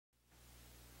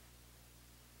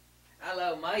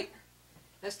Hello, mate.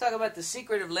 Let's talk about the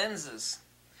secret of lenses.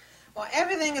 Well,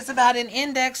 everything is about an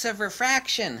index of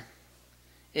refraction.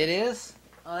 It is?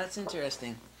 Oh, that's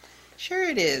interesting. Sure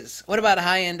it is. What about a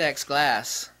high index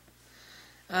glass?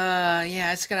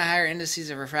 Yeah, it's got a higher indices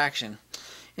of refraction.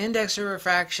 Index of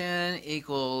refraction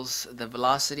equals the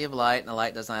velocity of light, and the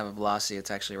light doesn't have a velocity,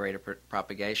 it's actually a rate of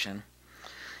propagation.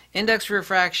 Index of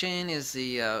refraction is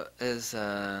the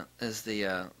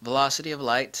velocity of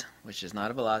light, which is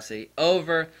not a velocity,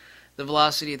 over the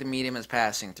velocity the medium is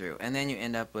passing through, and then you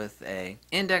end up with a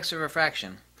index of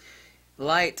refraction.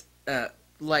 Light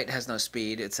has no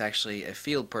speed; it's actually a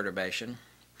field perturbation,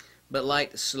 but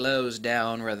light slows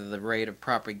down, rather the rate of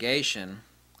propagation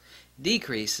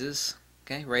decreases.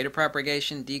 Okay, rate of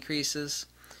propagation decreases.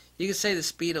 You could say the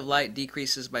speed of light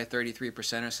decreases by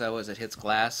 33% or so as it hits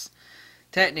glass.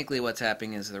 Technically what's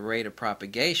happening is the rate of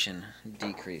propagation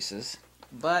decreases.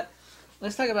 But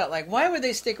let's talk about, like, why would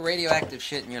they stick radioactive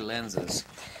shit in your lenses?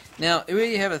 Now,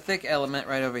 you have a thick element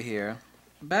right over here.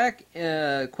 Back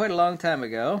quite a long time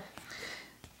ago,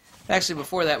 actually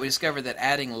before that, we discovered that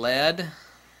adding lead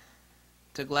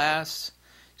to glass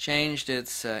changed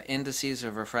its indices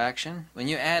of refraction. When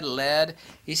you add lead,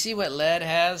 you see what lead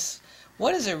has?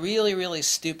 What is a really, really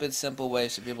stupid, simple way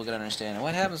so people can understand it?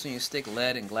 What happens when you stick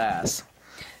lead in glass?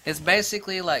 It's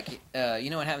basically like, you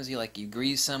know what happens? You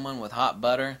grease someone with hot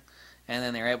butter, and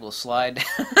then they're able to slide.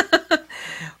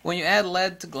 When you add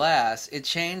lead to glass, it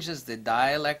changes the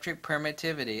dielectric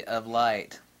permittivity of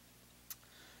light.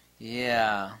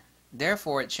 Yeah.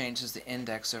 Therefore, it changes the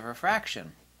index of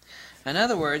refraction. In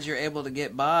other words, you're able to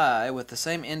get by with the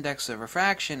same index of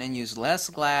refraction and use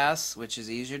less glass, which is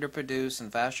easier to produce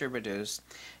and faster to produce,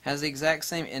 has the exact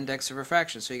same index of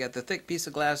refraction. So you got the thick piece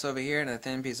of glass over here and a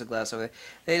thin piece of glass over there.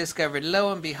 They discovered,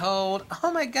 lo and behold,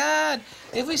 oh my God,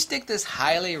 if we stick this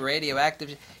highly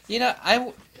radioactive... You know,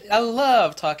 I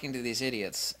love talking to these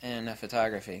idiots in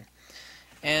photography.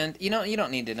 And you don't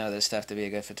need to know this stuff to be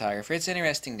a good photographer. It's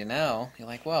interesting to know. You're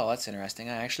like, well, that's interesting.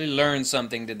 I actually learned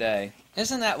something today.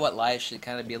 Isn't that what life should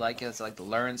kind of be like? It's like to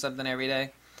learn something every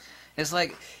day. It's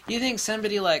like, you think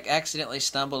somebody accidentally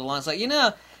stumbled along. It's like,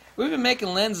 we've been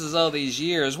making lenses all these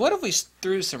years. What if we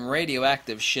threw some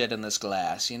radioactive shit in this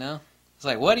glass, It's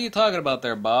like, what are you talking about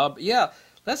there, Bob? Yeah,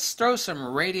 let's throw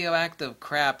some radioactive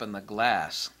crap in the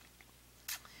glass.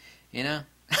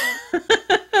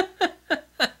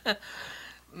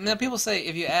 Now, people say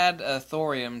if you add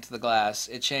thorium to the glass,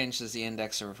 it changes the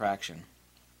index of refraction.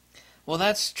 Well,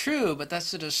 that's true, but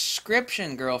that's a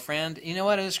description, girlfriend. You know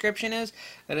what a description is?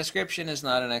 A description is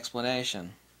not an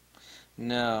explanation.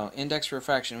 No, index of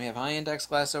refraction. We have high index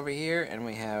glass over here, and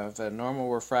we have a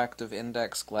normal refractive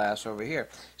index glass over here.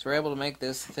 So we're able to make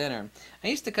this thinner. I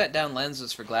used to cut down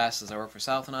lenses for glasses. I worked for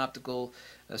Southland Optical,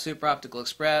 Super Optical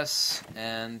Express,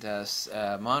 and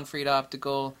Monfreid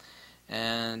Optical,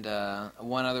 and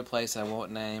one other place I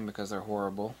won't name because they're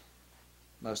horrible.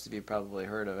 Most of you probably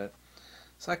heard of it.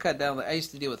 So I cut down. I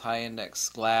used to deal with high index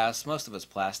glass. Most of it's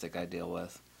plastic I deal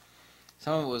with.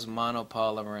 Some of it was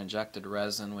monopolymer injected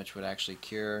resin, which would actually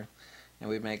cure. And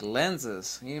we'd make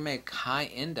lenses. You can make high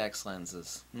index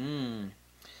lenses.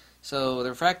 So the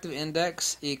refractive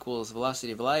index equals the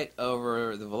velocity of light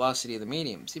over the velocity of the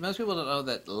medium. See, most people don't know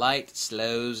that light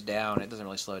slows down. It doesn't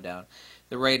really slow down.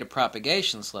 The rate of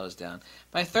propagation slows down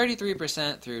by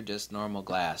 33% through just normal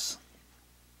glass.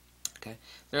 Okay,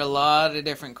 there are a lot of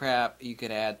different crap you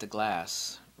could add to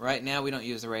glass. Right now we don't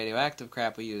use the radioactive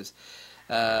crap. We use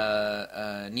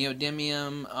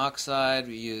neodymium oxide,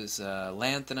 we use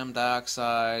lanthanum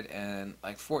dioxide, and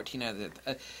like 14 other.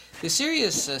 The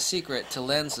serious secret to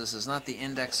lenses is not the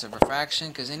index of refraction,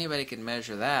 because anybody can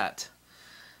measure that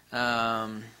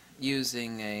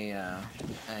using a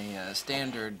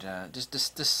standard,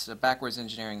 just backwards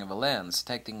engineering of a lens,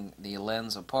 taking the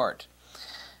lens apart.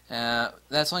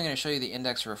 That's only going to show you the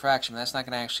index of refraction. That's not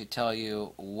going to actually tell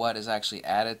you what is actually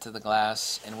added to the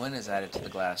glass and when is added to the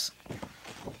glass.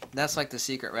 That's like the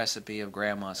secret recipe of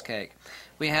grandma's cake.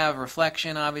 We have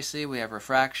reflection, obviously. We have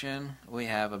refraction. We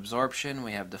have absorption.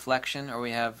 We have deflection. Or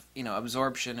we have,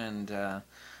 absorption and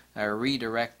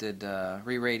redirected,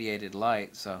 re-radiated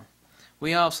light. So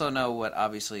we also know what,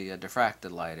 obviously, a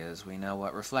diffracted light is. We know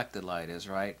what reflected light is,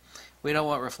 right? We don't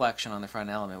want reflection on the front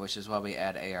element, which is why we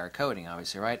add AR coating,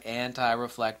 obviously, right?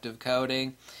 Anti-reflective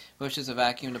coating, which is a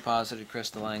vacuum-deposited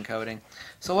crystalline coating.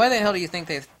 So why the hell do you think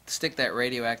they stick that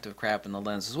radioactive crap in the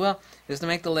lenses? Well, it's to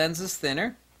make the lenses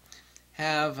thinner,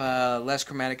 have less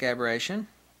chromatic aberration.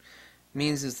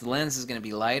 Means is the lens is going to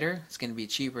be lighter, it's going to be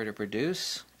cheaper to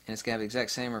produce, and it's going to have the exact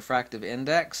same refractive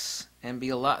index and be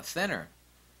a lot thinner.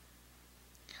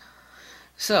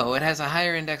 So it has a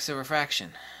higher index of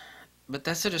refraction. But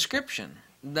that's a description.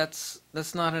 That's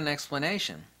not an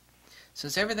explanation.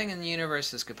 Since everything in the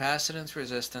universe is capacitance,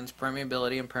 resistance,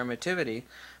 permeability, and permittivity,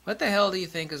 what the hell do you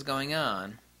think is going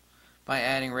on by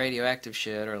adding radioactive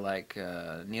shit or like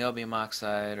niobium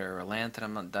oxide or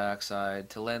lanthanum dioxide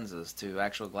to lenses, to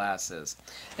actual glasses?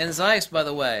 And Zeiss, by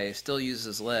the way, still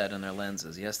uses lead in their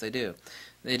lenses. Yes, they do.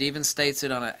 It even states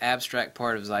it on an abstract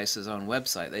part of Zeiss's own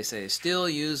website. They say they still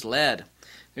use lead.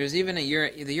 There's even the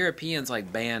Europeans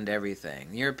like banned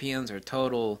everything. The Europeans are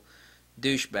total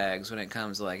douchebags when it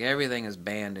comes to like everything is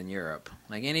banned in Europe.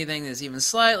 Like anything that's even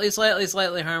slightly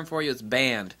harmful for you, it's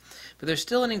banned. But there's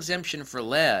still an exemption for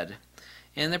lead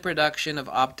in the production of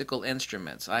optical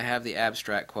instruments. I have the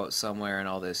abstract quote somewhere in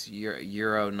all this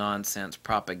Euro nonsense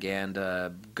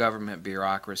propaganda, government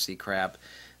bureaucracy crap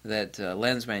that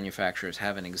lens manufacturers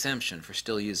have an exemption for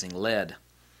still using lead.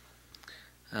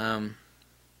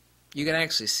 You can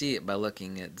actually see it by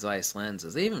looking at Zeiss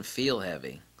lenses. They even feel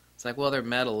heavy. It's like, well, they're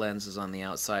metal lenses on the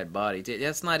outside body.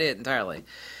 That's not it entirely.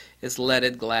 It's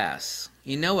leaded glass.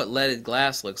 You know what leaded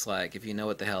glass looks like if you know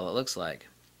what the hell it looks like.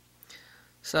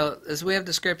 So, as we have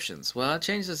descriptions, well, it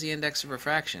changes the index of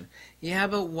refraction. Yeah,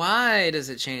 but why does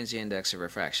it change the index of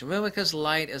refraction? Well, because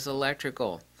light is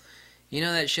electrical. You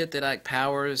know that shit that like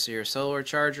powers your solar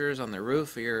chargers on the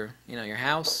roof of your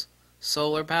house?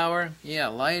 Solar power? Yeah,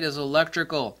 light is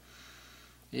electrical.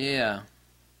 Yeah.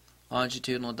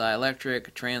 Longitudinal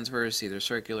dielectric, transverse, either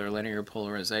circular or linear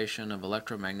polarization of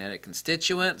electromagnetic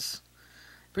constituents.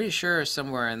 Pretty sure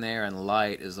somewhere in there in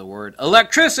light is the word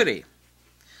electricity.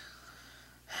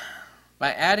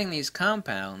 By adding these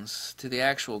compounds to the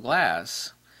actual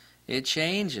glass, it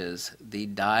changes the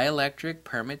dielectric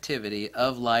permittivity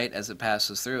of light as it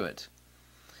passes through it.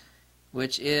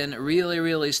 Which in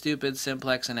really stupid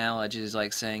simplex analogies is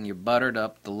like saying you buttered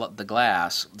up the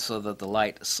glass so that the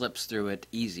light slips through it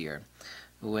easier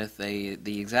with the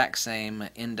exact same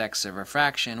index of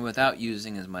refraction without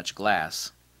using as much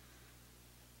glass.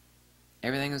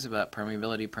 Everything is about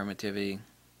permeability, permittivity,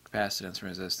 capacitance, and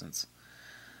resistance.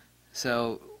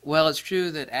 So, well, it's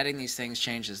true that adding these things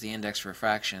changes the index of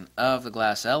refraction of the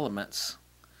glass elements.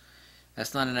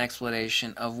 That's not an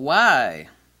explanation of why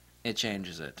it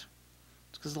changes it.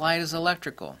 Because light is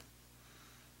electrical.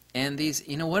 And these,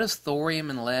 what does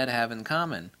thorium and lead have in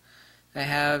common? They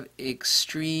have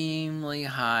extremely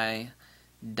high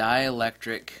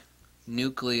dielectric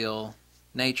nucleal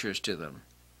natures to them.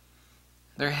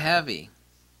 They're heavy.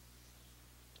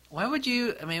 Why would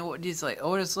you, what do you say?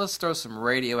 Oh, let's throw some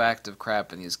radioactive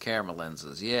crap in these camera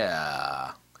lenses.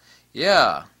 Yeah,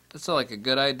 that's like a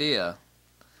good idea.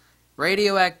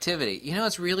 Radioactivity.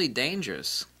 It's really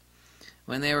dangerous.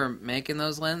 When they were making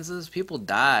those lenses, people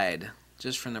died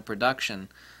just from the production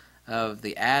of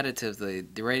the additives,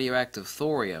 the radioactive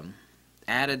thorium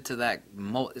added to that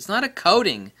mold. It's not a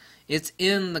coating, it's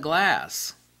in the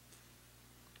glass.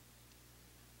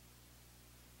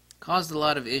 Caused a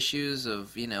lot of issues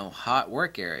of, hot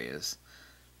work areas.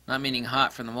 Not meaning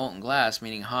hot from the molten glass,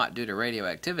 meaning hot due to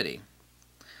radioactivity.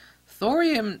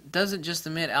 Thorium doesn't just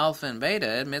emit alpha and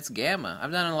beta, it emits gamma.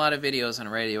 I've done a lot of videos on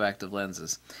radioactive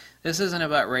lenses. This isn't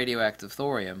about radioactive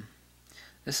thorium.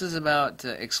 This is about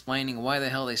explaining why the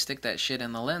hell they stick that shit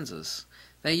in the lenses.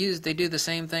 They do the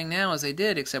same thing now as they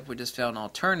did, except we just found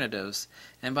alternatives.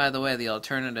 And by the way, the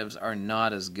alternatives are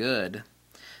not as good.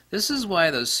 This is why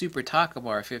those Super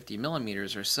Takamar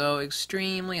 50mm are so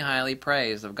extremely highly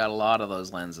praised. I've got a lot of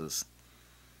those lenses.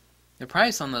 The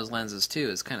price on those lenses, too,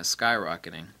 is kind of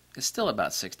skyrocketing. It's still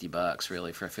about $60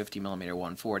 really for a 50mm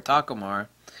 1.4 Takamar,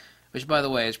 which, by the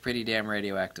way, is pretty damn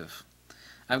radioactive.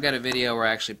 I've got a video where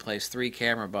I actually placed 3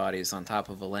 camera bodies on top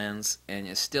of a lens, and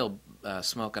it's still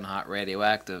smoking hot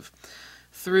radioactive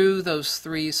through those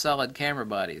 3 solid camera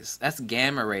bodies. That's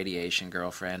gamma radiation,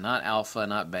 girlfriend. Not alpha,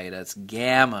 not beta. It's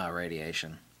gamma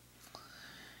radiation.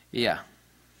 Yeah.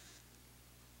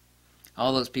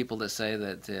 All those people that say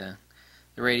that the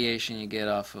radiation you get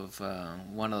off of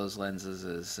one of those lenses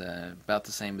is about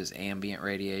the same as ambient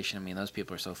radiation. Those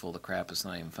people are so full of crap it's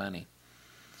not even funny.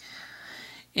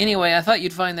 Anyway, I thought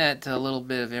you'd find that a little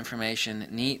bit of information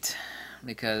neat,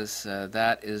 because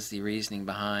that is the reasoning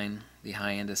behind the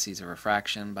high indices of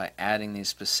refraction. By adding these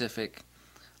specific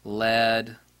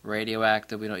lead,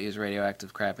 radioactive, we don't use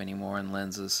radioactive crap anymore in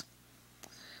lenses,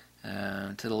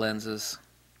 to the lenses.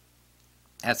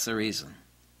 That's the reason.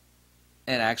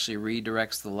 It actually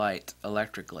redirects the light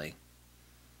electrically.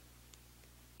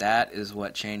 That is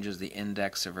what changes the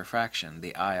index of refraction,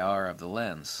 the IR of the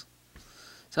lens.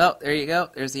 So, there you go.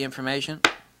 There's the information,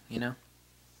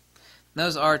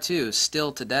 Those are, too,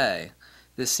 still today,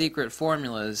 the secret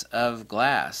formulas of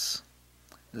glass.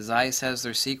 Zeiss has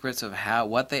their secrets of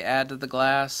what they add to the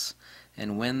glass,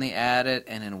 and when they add it,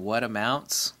 and in what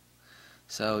amounts.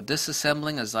 So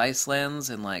disassembling a Zeiss lens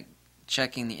and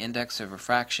checking the index of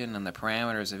refraction and the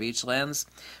parameters of each lens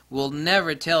will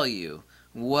never tell you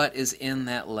what is in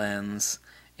that lens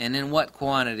and in what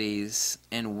quantities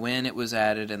and when it was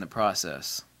added in the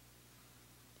process.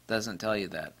 Doesn't tell you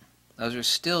that. Those are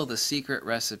still the secret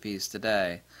recipes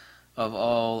today of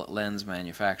all lens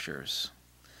manufacturers.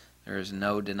 There is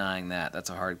no denying that. That's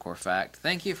a hardcore fact.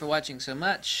 Thank you for watching so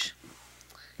much.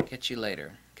 Catch you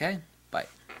later. Okay? Bye.